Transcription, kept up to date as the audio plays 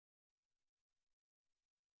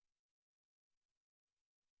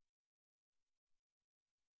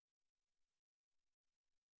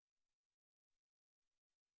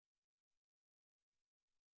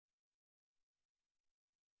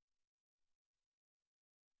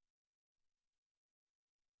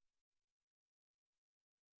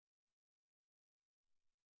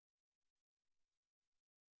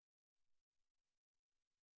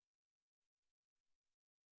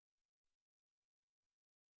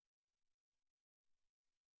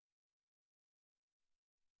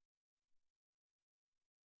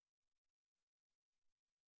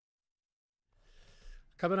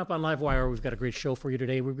Coming up on LiveWire, we've got a great show for you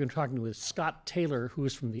today. We're going to be talking with Scott Taylor, who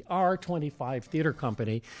is from the R25 Theater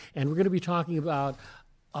Company, and we're going to be talking about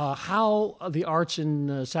how the arts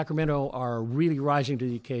in Sacramento are really rising to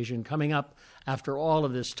the occasion, coming up after all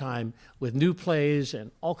of this time with new plays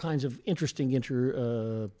and all kinds of interesting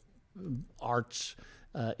arts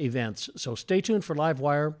events. So stay tuned for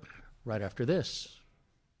LiveWire right after this.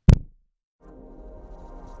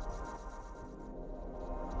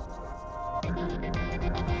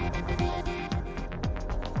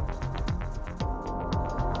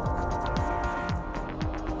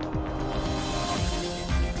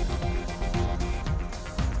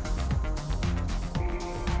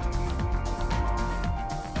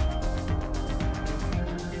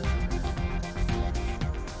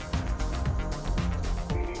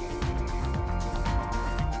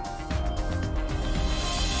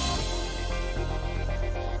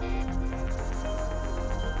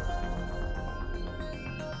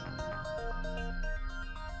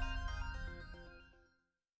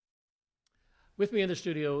 With me in the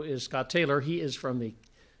studio is Scott Taylor. He is from the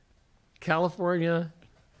California...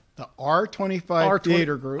 The R25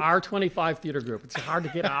 Theater Group. R25 Theater Group. It's hard to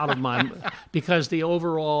get out of my... because the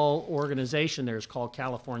overall organization there is called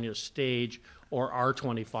California Stage or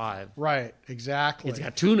R25. Right, exactly. It's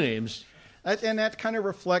got two names. And that kind of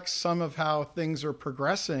reflects some of how things are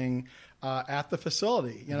progressing at the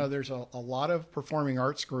facility. You know, there's a lot of performing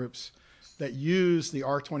arts groups that use the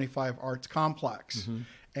R25 Arts Complex.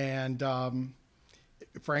 And...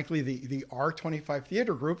 frankly, the R25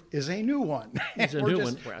 Theater Group is a new one. It's a new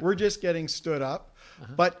one. We're just getting stood up.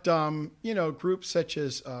 But, you know, groups such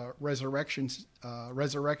as Resurrection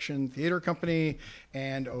Theater Company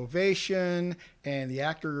and Ovation and the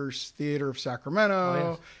Actors Theater of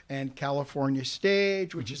Sacramento and California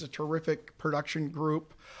Stage, which is a terrific production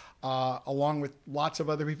group, along with lots of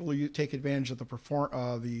other people who take advantage of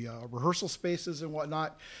the rehearsal spaces and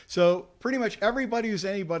whatnot. So pretty much everybody who's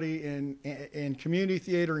anybody in community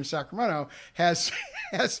theater in Sacramento has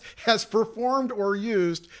performed or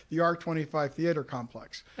used the R25 Theater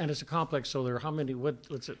Complex. And it's a complex, so there are how many?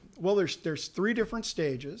 What's it? Well, there's three different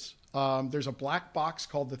stages. There's a black box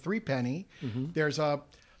called the Three Penny. There's a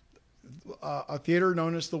theater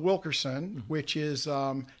known as the Wilkerson, which is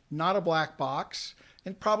not a black box.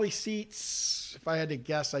 And probably seats, if I had to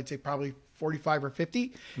guess, I'd say probably 45 or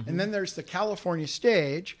 50. And then there's the California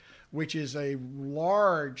Stage, which is a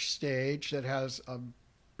large stage that has a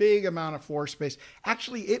big amount of floor space.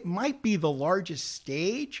 Actually, it might be the largest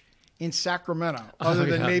stage in Sacramento, other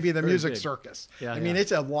than maybe the Music Circus. I mean,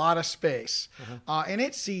 it's a lot of space. And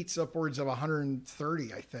it seats upwards of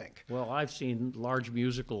 130, I think. Well, I've seen large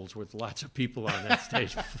musicals with lots of people on that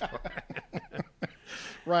stage before.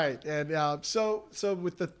 Right, and so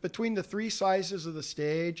with between the three sizes of the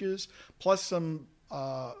stages, plus some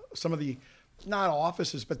of the, not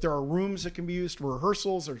offices, but there are rooms that can be used for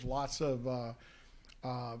rehearsals. There's lots of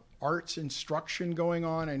arts instruction going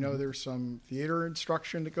on. I know there's some theater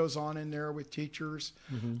instruction that goes on in there with teachers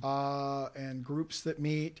and groups that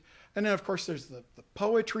meet. And then, of course, there's the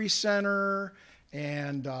Poetry Center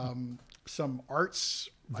and some arts.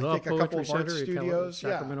 I think a couple of art studios.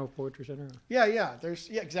 Sacramento Poetry Center. Yeah.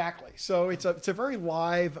 Exactly. So it's a very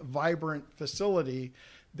live, vibrant facility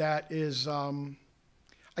that is, I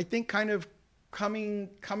think, kind of coming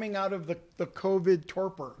out of the COVID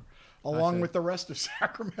torpor, along with the rest of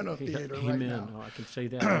Sacramento theater right now. Oh, I can say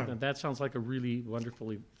that. And that sounds like a really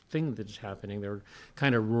wonderful thing that's happening. They're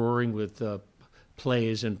kind of roaring with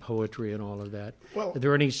plays and poetry and all of that. Well, are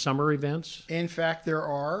there any summer events? In fact, there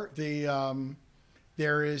are.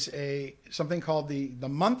 There is something called the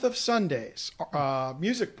Month of Sundays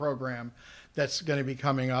music program that's going to be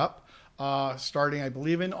coming up, starting, I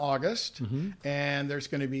believe, in August. And there's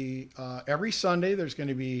going to be, every Sunday, there's going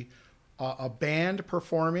to be a band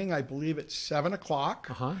performing, I believe, at 7 o'clock.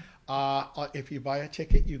 If you buy a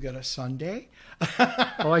ticket, you get a Sunday.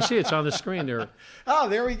 Oh, I see. It's on the screen there. Oh,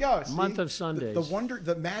 there we go. See, Month of Sundays.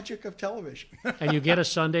 The magic of television. And you get a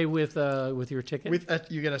Sunday with your ticket?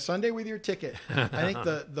 You get a Sunday with your ticket. I think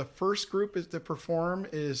the first group to perform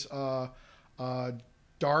is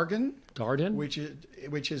Darden,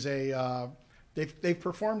 which is a they've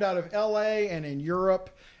performed out of L.A. and in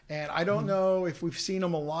Europe. And I don't know if we've seen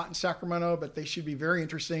them a lot in Sacramento, but they should be very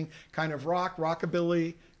interesting. Kind of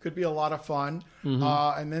rockabilly, could be a lot of fun.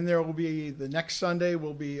 And then there will be, the next Sunday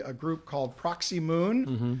will be a group called Proxy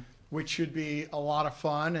Moon, which should be a lot of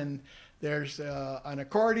fun. And there's an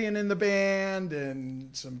accordion in the band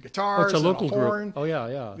and some guitars. It's a local and a horn. group. Oh,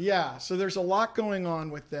 yeah. Yeah, so there's a lot going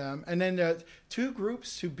on with them. And then two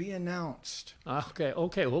groups to be announced.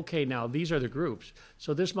 Okay. Now, these are the groups.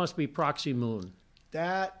 So this must be Proxy Moon.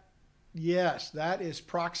 Yes, that is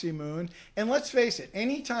Proxy Moon. And let's face it,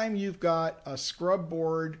 anytime you've got a scrub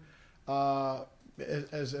board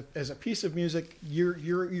as a piece of music,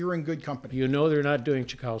 you're in good company. You know they're not doing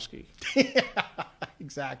Tchaikovsky. Yeah,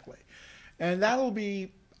 exactly. And that'll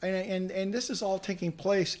be and this is all taking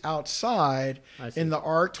place outside in the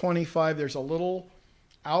R25. There's a little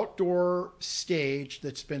outdoor stage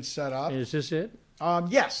that's been set up. Is this it?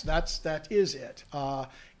 Yes, that is it.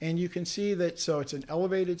 And you can see that, so it's an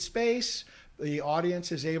elevated space. The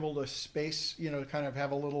audience is able to space, kind of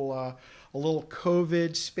have a little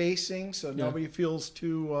COVID spacing, so nobody feels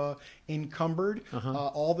too encumbered.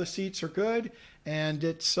 All the seats are good, and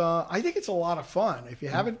it's I think it's a lot of fun. If you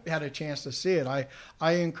haven't had a chance to see it,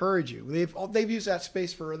 I encourage you. They've used that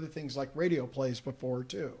space for other things like radio plays before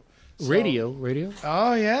too. So, radio?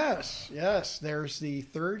 Oh, yes. There's the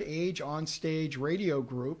Third Age on Stage radio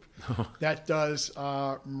group that does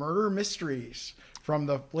murder mysteries from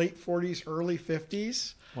the late 40s, early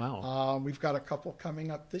 50s. Wow. We've got a couple coming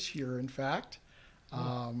up this year, in fact.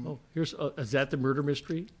 Is that the murder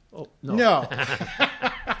mystery? Oh, no. No.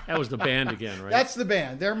 That was the band again, right? That's the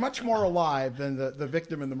band. They're much more alive than the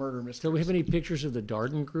victim in the murder mystery. Do we have any pictures of the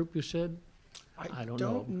Darden group, you said? I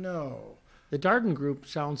don't know. The Darden group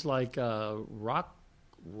sounds like rock.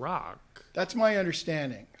 That's my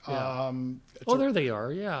understanding. Yeah. There they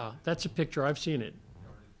are. Yeah, that's a picture. I've seen it.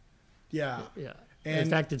 Yeah. Yeah. And in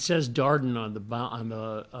fact, it says Darden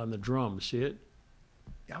on the drum. See it?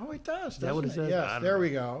 Oh, it does. Is that what it says? Yes. There we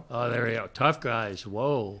go. Oh, there we go. Tough guys.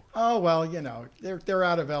 Whoa. Oh well, they're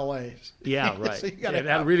out of L.A. Yeah, right. So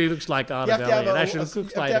that really looks like out of L.A. It actually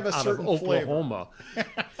looks like out of Oklahoma.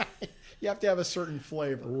 You have to have a certain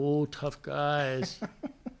flavor. Oh, tough guys.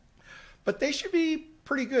 But they should be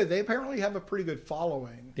pretty good. They apparently have a pretty good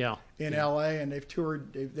following in LA, and they've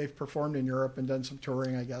toured, they've performed in Europe and done some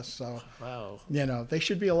touring, I guess. So, wow. They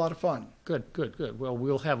should be a lot of fun. Good. Well,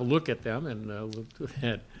 we'll have a look at them, and we'll do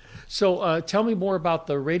that. So tell me more about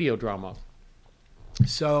the radio drama.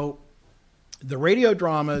 So the radio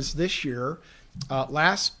dramas this year,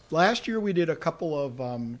 last year we did a couple of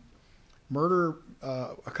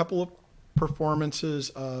a couple of performances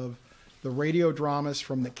of the radio dramas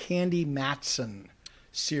from the Candy Matson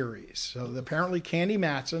series. So apparently Candy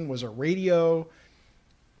Matson was a radio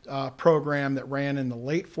program that ran in the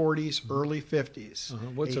late 40s, early 50s.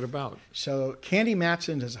 What's it about? So Candy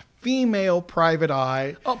Matson is a female private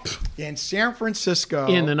eye in San Francisco.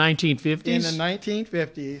 In the 1950s? In the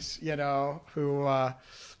 1950s, who...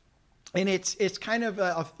 and it's kind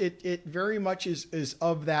of it very much is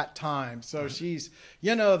of that time. So she's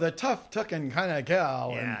the tough tucking kind of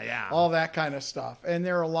gal and all that kind of stuff. And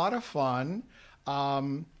they're a lot of fun.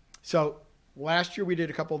 So last year we did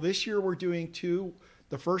a couple. This year we're doing two.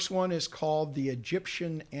 The first one is called The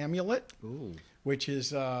Egyptian Amulet, which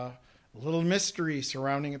is a little mystery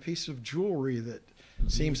surrounding a piece of jewelry that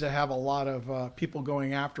seems to have a lot of people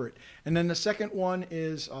going after it. And then the second one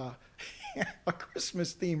is a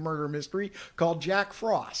Christmas-themed murder mystery called Jack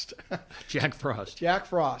Frost. Jack Frost. Jack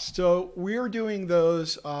Frost. So we're doing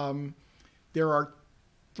those. There are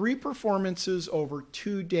 3 performances over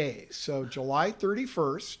 2 days. So July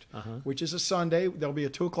 31st, which is a Sunday, there'll be a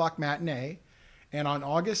 2 o'clock matinee. And on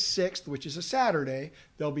August 6th, which is a Saturday,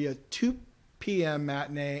 there'll be a 2 p.m.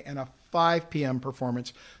 matinee and a 5 p.m.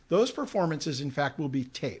 performance. Those performances, in fact, will be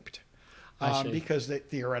taped because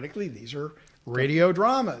theoretically these are radio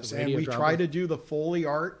dramas. And we try to do the Foley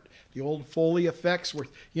art, the old Foley effects with,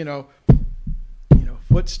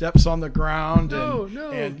 footsteps on the ground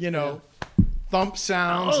and thump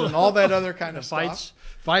sounds and all that other kind of stuff.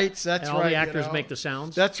 Fights, that's right. All the actors make the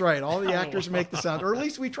sounds? That's right. All the actors make the sounds. Or at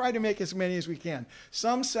least we try to make as many as we can.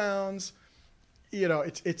 Some sounds,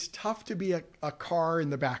 it's tough to be a car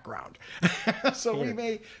in the background. So we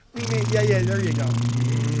may, there you go.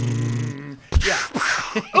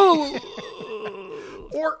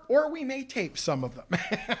 Or we may tape some of them.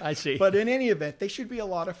 I see. But in any event, they should be a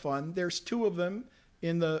lot of fun. There's 2 of them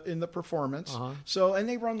in the performance. So, and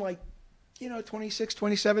they run 26,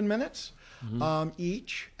 27 minutes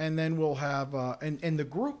each. And then we'll have, and the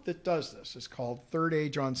group that does this is called Third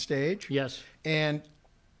Age on Stage. Yes. And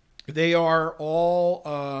they are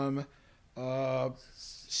all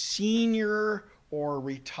senior or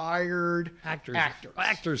retired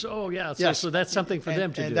actors. Oh, yeah. So, yes. So that's something for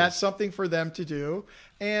them to do. And that's something for them to do.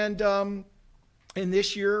 And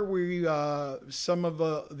this year, we some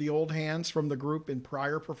of the old hands from the group in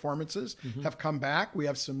prior performances have come back. We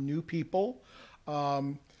have some new people,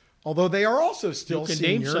 although they are also still seniors. You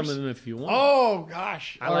can name some of them if you want. Oh,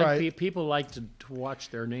 gosh. People like to watch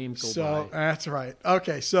their names go by. So that's right.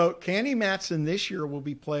 Okay, so Candy Matson this year will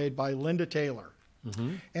be played by Linda Taylor.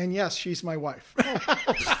 And yes, she's my wife.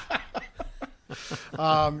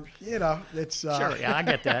 It's Sure, yeah, I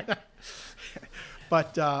get that.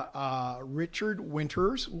 But Richard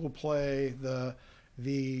Winters will play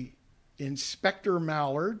the Inspector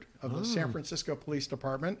Mallard of the San Francisco Police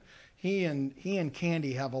Department. He and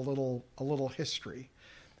Candy have a little history,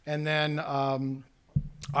 and then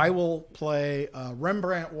I will play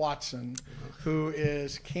Rembrandt Watson, who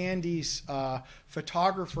is Candy's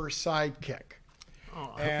photographer sidekick.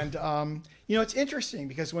 Oh. And it's interesting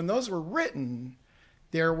because when those were written,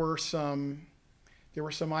 there were some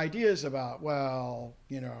ideas about,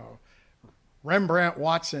 Rembrandt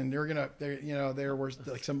Watson. There was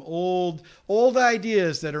like some old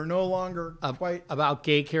ideas that are no longer quite about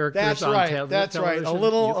gay characters. That's on right. television. That's right. A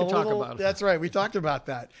little. Talk about it. That's right. We talked about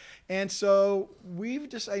that, and so we've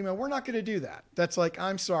decided, we're not going to do that. That's like,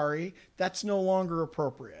 I'm sorry, that's no longer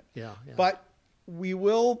appropriate. Yeah. But we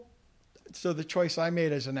will. So the choice I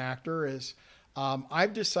made as an actor is,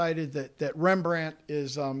 I've decided that Rembrandt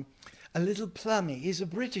is a little plummy. He's a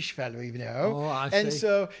British fellow, Oh, I see. And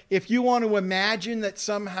so if you want to imagine that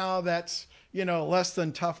somehow that's, less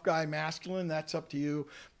than tough guy masculine, that's up to you.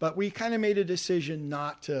 But we kind of made a decision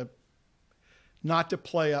not to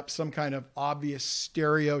play up some kind of obvious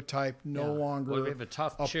stereotype, no longer well, we have a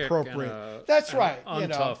tough chick appropriate. and That's right.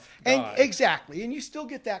 Untough guy. And exactly. And you still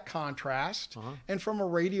get that contrast. And from a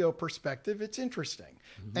radio perspective, it's interesting.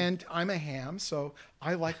 And I'm a ham, so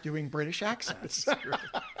I like doing British accents.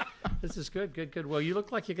 This is good. Well, you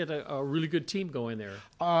look like you got a really good team going there.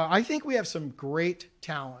 I think we have some great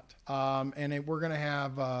talent. And we're going to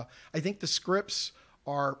have, I think the scripts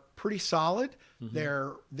are pretty solid.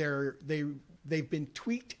 They've been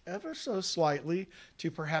tweaked ever so slightly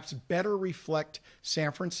to perhaps better reflect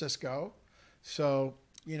San Francisco. So,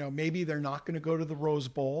 maybe they're not going to go to the Rose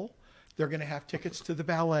Bowl. They're going to have tickets to the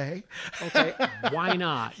ballet. Okay, why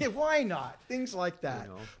not? Yeah, why not? Things like that.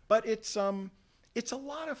 But it's a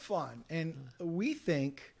lot of fun. And we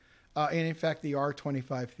think, and in fact, the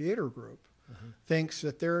R25 Theater Group thinks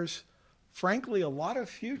that there's, frankly, a lot of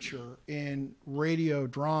future in radio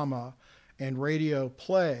drama and radio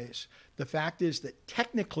plays. The fact is that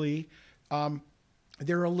technically,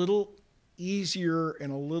 they're a little easier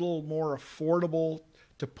and a little more affordable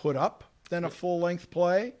to put up than a full-length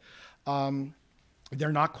play.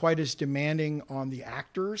 They're not quite as demanding on the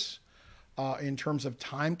actors in terms of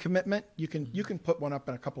time commitment. You can put one up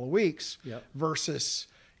in a couple of weeks versus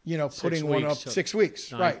putting one up 6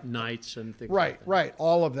 weeks, right? Nights and things. Right.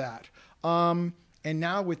 All of that. And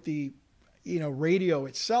now with the radio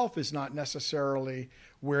itself is not necessarily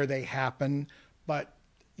where they happen, but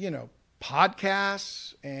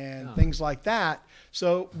podcasts and things like that.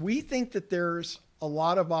 So we think that there's a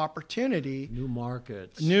lot of opportunity. New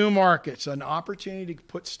markets, an opportunity to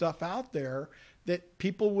put stuff out there that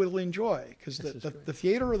people will enjoy, because the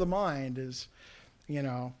theater of the mind is,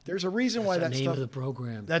 there's a reason why that name stuff. Of the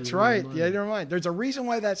program. That's right. Theater of the mind. There's a reason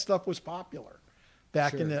why that stuff was popular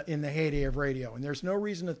back in the heyday of radio, and there's no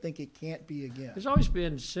reason to think it can't be again. There's always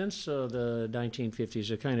been, since the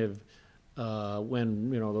 1950s, a kind of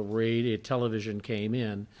when the television came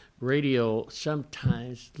in, radio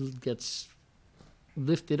sometimes gets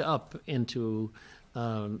lifted up into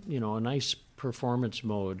a nice performance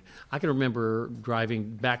mode. I can remember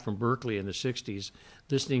driving back from Berkeley in the 60s,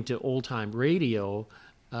 listening to old-time radio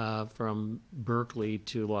from Berkeley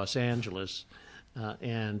to Los Angeles,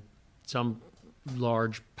 and some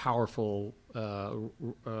large, powerful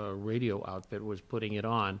radio outfit was putting it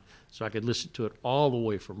on, so I could listen to it all the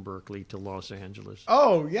way from Berkeley to Los Angeles.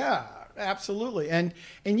 Oh, yeah, absolutely. And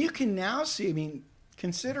you can now see,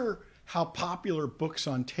 consider how popular books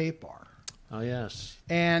on tape are. Oh, yes.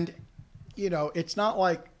 And, it's not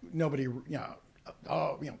like nobody,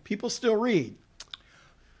 people still read.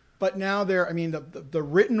 But now the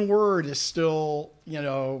written word is still,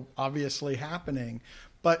 obviously happening.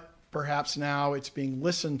 But perhaps now it's being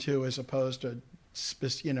listened to as opposed to,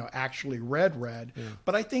 actually read. Yeah.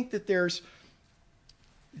 But I think that there's,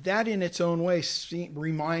 that in its own way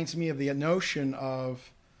reminds me of the notion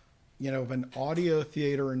of, of an audio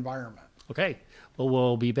theater environment. Okay. Well,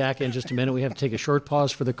 we'll be back in just a minute. We have to take a short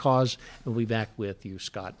pause for the cause, and we'll be back with you,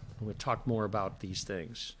 Scott. We'll talk more about these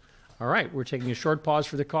things. All right. We're taking a short pause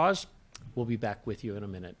for the cause. We'll be back with you in a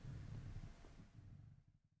minute.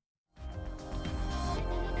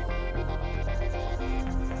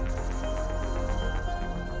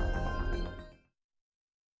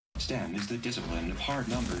 STEM is the discipline of hard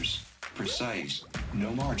numbers, precise,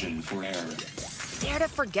 no margin for error. Dare to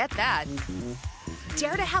forget that.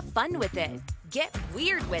 Dare to have fun with it. Get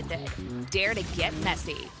weird with it. Dare to get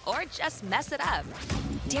messy or just mess it up.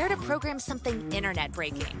 Dare to program something internet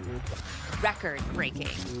breaking, record breaking.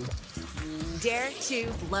 Dare to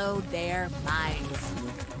blow their minds.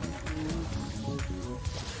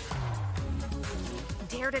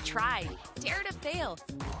 Dare to try. Dare to fail.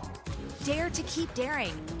 Dare to keep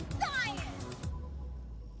daring.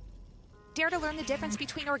 Dare to learn the difference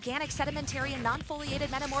between organic, sedimentary, and non-foliated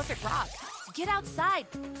metamorphic rock. Get outside,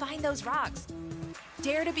 find those rocks.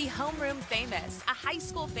 Dare to be homeroom famous, a high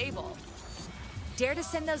school fable. Dare to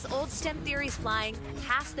send those old STEM theories flying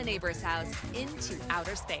past the neighbor's house into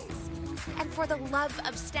outer space. And for the love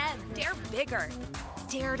of STEM, dare bigger.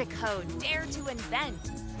 Dare to code, dare to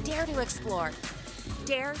invent, dare to explore,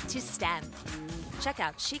 dare to STEM. Check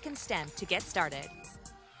out Chic and STEM to get started.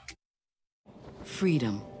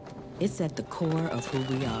 Freedom. It's at the core of who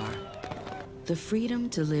we are. The freedom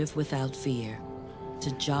to live without fear,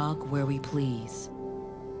 to jog where we please,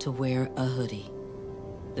 to wear a hoodie.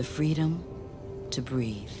 The freedom to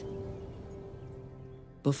breathe.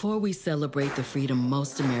 Before we celebrate the freedom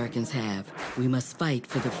most Americans have, we must fight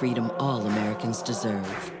for the freedom all Americans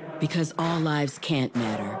deserve. Because all lives can't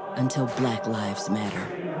matter until Black lives matter.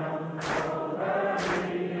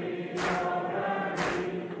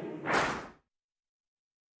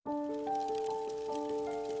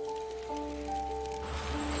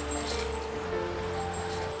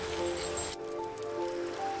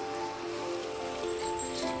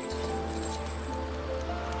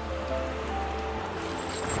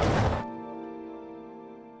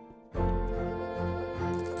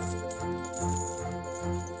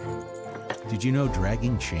 Did you know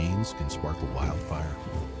dragging chains can spark a wildfire?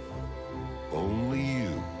 Only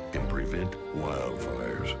you can prevent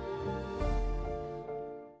wildfires.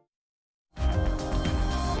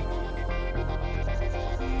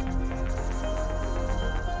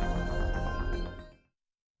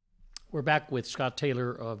 We're back with Scott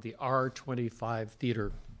Taylor of the R25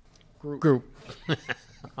 Theater Group.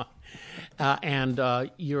 And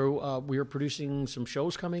we're producing some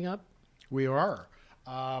shows coming up. We are.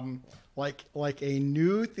 Like a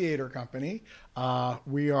new theater company,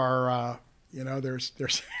 we are, there's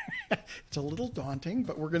it's a little daunting,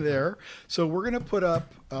 but we're there. So we're going to put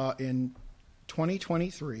up in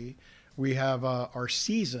 2023, we have our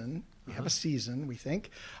season. We have a season, we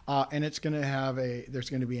think, and it's going to have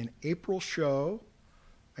there's going to be an April show,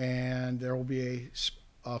 and there will be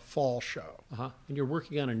a fall show. And you're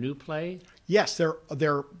working on a new play? Yes,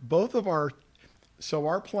 they're both of our. So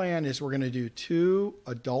our plan is we're going to do 2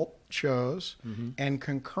 adult shows, and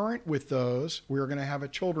concurrent with those, we're going to have a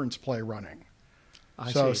children's play running.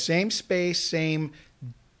 I see. Same space, same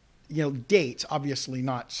dates, obviously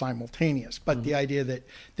not simultaneous, but the idea that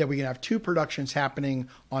we can have 2 productions happening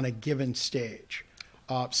on a given stage.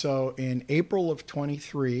 So in April of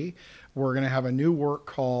 23, we're going to have a new work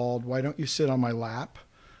called Why Don't You Sit on My Lap,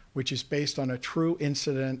 which is based on a true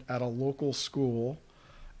incident at a local school,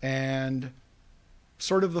 and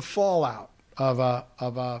sort of the fallout of a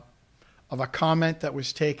comment that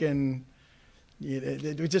was taken,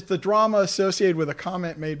 just the drama associated with a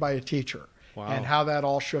comment made by a teacher. Wow. And how that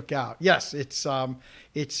all shook out. Yes, it's been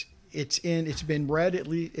read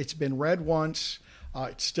it's been read once.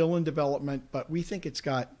 It's still in development, but we think it's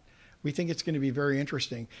going to be very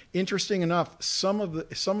interesting. Interesting enough, some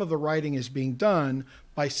of the writing is being done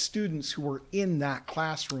by students who were in that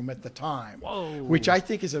classroom at the time. Whoa. Which I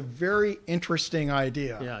think is a very interesting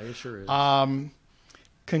idea. Yeah, it sure is.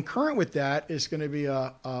 Concurrent with that is going to be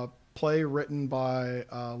a play written by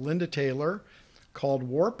Linda Taylor called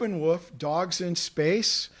Warp and Woof, Dogs in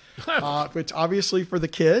Space, which obviously for the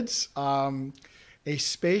kids. A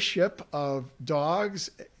spaceship of dogs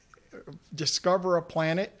discover a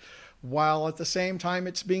planet while at the same time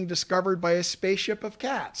it's being discovered by a spaceship of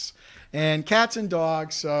cats. And cats and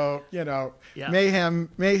dogs, so, mayhem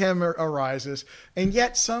arises. And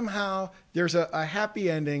yet somehow there's a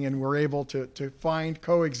happy ending and we're able to find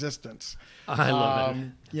coexistence. I love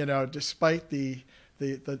it. Despite the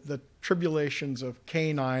tribulations of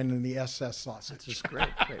K9 and the SS sausage. That's just great.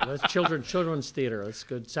 Well, that's children's theater. That's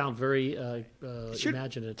good. Sound very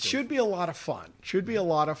imaginative. Should be a lot of fun.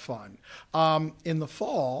 In the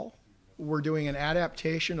fall, we're doing an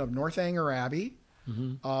adaptation of Northanger Abbey,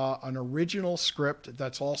 an original script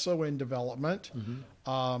that's also in development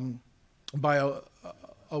by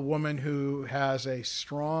a woman who has a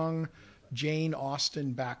strong Jane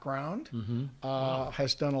Austen background,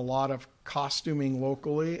 has done a lot of costuming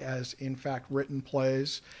locally, has in fact written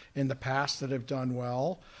plays in the past that have done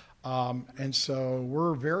well. And so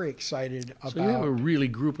we're very excited about. So you have a really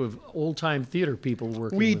group of old-time theater people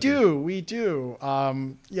working. We with you. we do.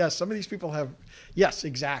 Yes, some of these people have. Yes,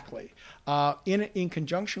 exactly. In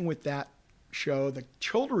conjunction with that show, the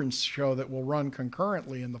children's show that will run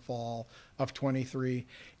concurrently in the fall of 23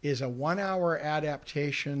 is a 1-hour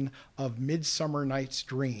adaptation of Midsummer Night's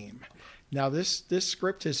Dream. Now, this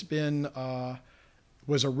script has been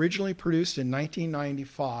was originally produced in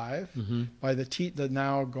 1995 by the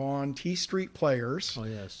now gone T Street Players. Oh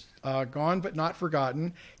yes, gone but not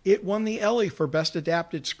forgotten. It won the Ellie for Best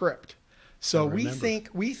Adapted Script. So we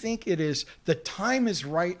think it is the time is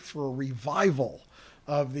right for a revival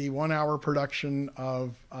of the 1-hour production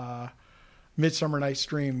of Midsummer Night's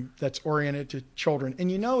Dream that's oriented to children.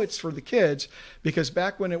 And you know it's for the kids because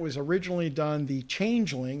back when it was originally done, The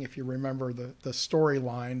Changeling, if you remember the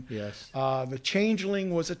storyline, yes, the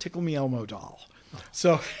Changeling was a Tickle Me Elmo doll.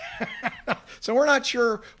 So, so we're not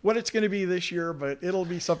sure what it's going to be this year, but it'll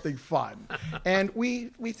be something fun. And we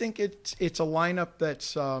think it's a lineup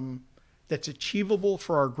that's achievable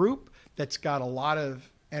for our group, that's got a lot of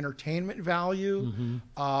entertainment value,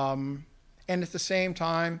 and at the same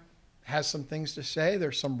time has some things to say.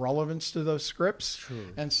 There's some relevance to those scripts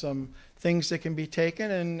and some things that can be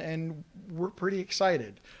taken, and we're pretty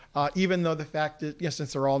excited. Even though the fact that,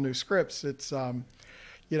 since they're all new scripts, it's,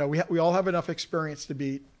 we all have enough experience to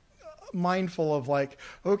be mindful of like,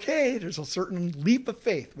 okay, there's a certain leap of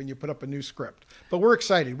faith when you put up a new script. But we're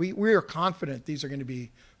excited. We are confident these are going to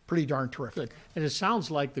be pretty darn terrific. Good. And it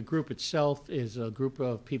sounds like the group itself is a group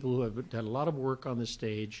of people who have done a lot of work on the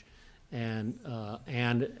stage and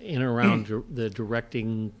in and around the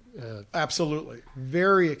directing. Absolutely.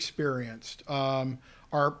 Very experienced. The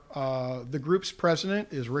group's president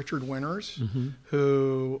is Richard Winters,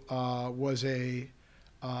 who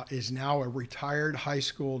is now a retired high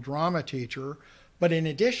school drama teacher, but in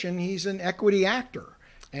addition, he's an equity actor.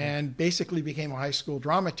 And basically became a high school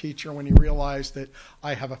drama teacher when he realized that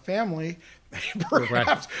I have a family.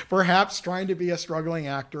 Perhaps trying to be a struggling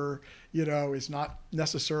actor, is not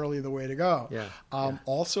necessarily the way to go.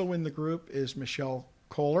 Also in the group is Michelle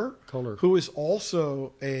Kohler, who is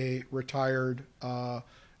also a retired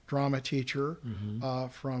drama teacher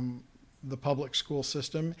from the public school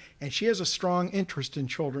system, and she has a strong interest in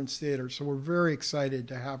children's theater. So we're very excited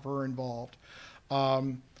to have her involved.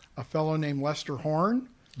 A fellow named Lester Horn,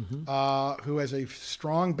 who has a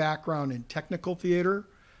strong background in technical theater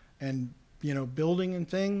and building and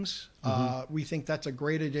things. We think that's a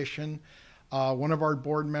great addition. One of our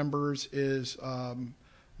board members is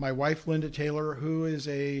my wife, Linda Taylor, who is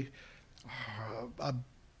a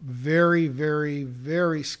very, very,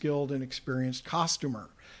 very skilled and experienced costumer.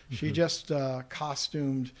 She just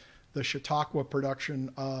costumed the Chautauqua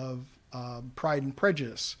production of Pride and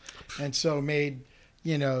Prejudice, and so made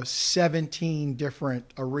 17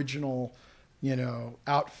 different original,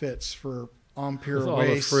 outfits for Empire all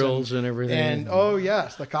Waist, the frills and everything. And oh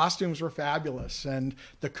yes, the costumes were fabulous, and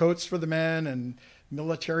the coats for the men and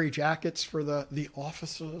military jackets for the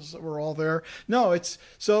officers that were all there. No,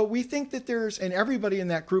 so we think that and everybody in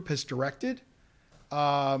that group has directed,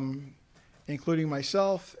 including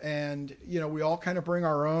myself, and we all kind of bring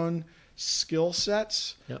our own skill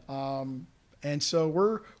sets. Yep. And so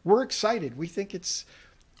we're excited. We think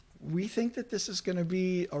that this is going to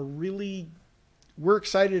be we're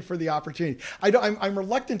excited for the opportunity. I'm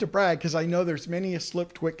reluctant to brag because I know there's many a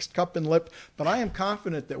slip twixt cup and lip, but I am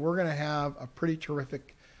confident that we're going to have a pretty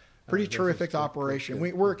terrific operation.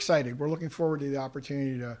 We're excited. We're looking forward to the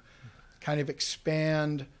opportunity to kind of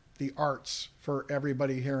expand the arts for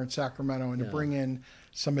everybody here in Sacramento and to bring in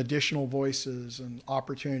some additional voices and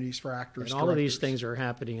opportunities for actors. And all of these things are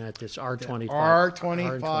happening at this R25.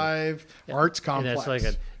 R25 Arts Complex. And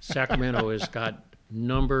that's Sacramento has got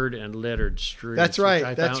numbered and lettered streets. That's right.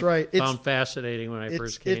 I found fascinating when I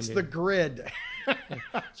first came It's here. the grid.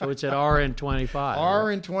 So it's at RN25.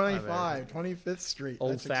 RN25, 25th Street.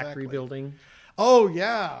 Old That's factory building. Oh,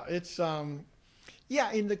 yeah. It's...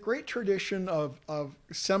 in the great tradition of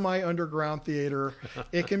semi-underground theater,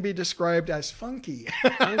 it can be described as funky.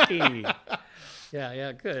 Funky.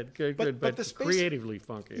 Yeah, good. But the space, creatively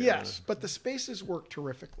funky. Yes, but the spaces work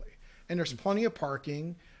terrifically. And there's plenty of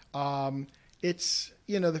parking. It's,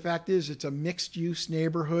 the fact is it's a mixed-use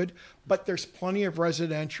neighborhood, but there's plenty of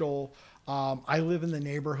residential. I live in the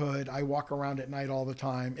neighborhood. I walk around at night all the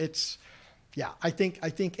time. I think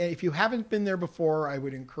if you haven't been there before, I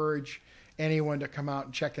would encourage anyone to come out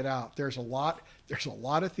and check it out. There's a lot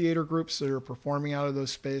of theater groups that are performing out of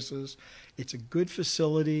those spaces. It's a good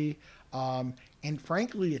facility. And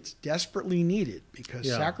frankly, it's desperately needed because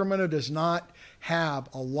Yeah. Sacramento does not have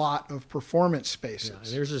a lot of performance spaces.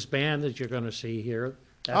 Yeah, there's this band that you're going to see here.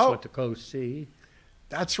 That's Oh. what the coast see.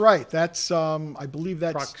 That's right. That's I believe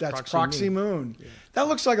that's Proxy Proxy Moon. That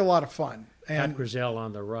looks like a lot of fun. Pat And Grizel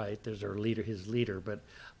on the right. There's our leader, his leader. But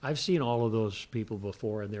I've seen all of those people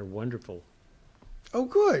before, and they're wonderful. oh,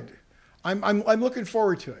 good. I'm looking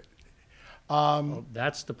forward to it. Well,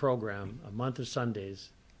 that's the program. A month of Sundays.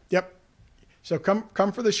 Yep. So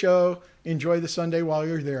come for the show. Enjoy the Sunday while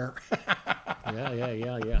you're there, Yeah.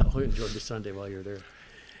 I'll enjoy the Sunday while you're there.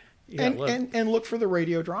 Yeah, and, look, and look for the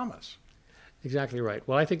radio dramas. exactly right.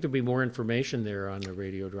 Well, I think there'll be more information there on the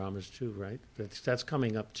radio dramas too, right? That's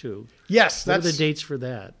coming up too. Yes, What are that's the dates for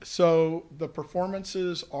that? So the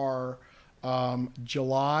performances are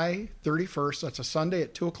July 31st. That's a Sunday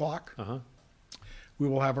at 2:00. Uh-huh. We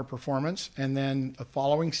will have a performance, and then the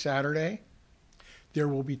following Saturday, there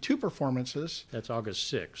will be two performances. That's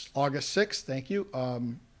August 6th. August 6th, thank you.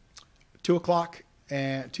 2:00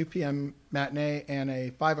 and 2 p.m. matinee and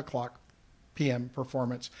a 5:00 p.m.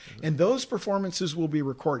 performance, and those performances will be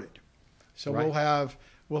recorded. So Right.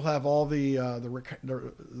 we'll have all the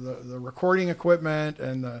recording equipment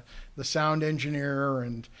and the sound engineer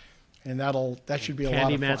and that should be a lot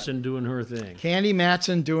Candy of fun. Matson doing her thing. Candy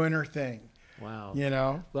Matson doing her thing. Wow. You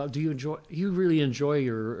know. Well, you really enjoy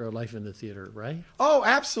your life in the theater, right? Oh,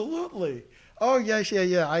 absolutely. Oh, yes,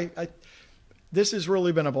 yeah. I this has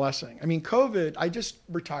really been a blessing. I mean, COVID, I just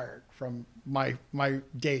retired from my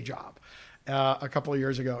day job a couple of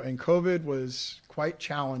years ago, and COVID was quite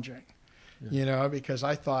challenging, you know, because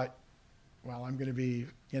I thought, well, I'm going to be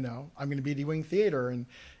doing theater, and,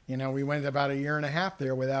 you know, we went about a year and a half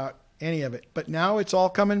there without any of it. But now it's all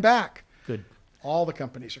coming back. Good. All the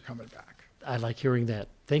companies are coming back. I like hearing that.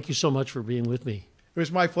 Thank you so much for being with me. It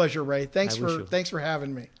was my pleasure, Ray. Thanks I wish you- for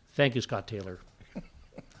having me. Thank you, Scott Taylor.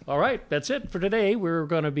 All right, that's it for today. We're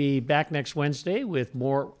going to be back next Wednesday with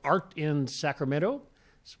more art in Sacramento.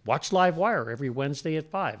 Watch LiveWire every Wednesday at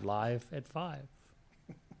 5, live at 5.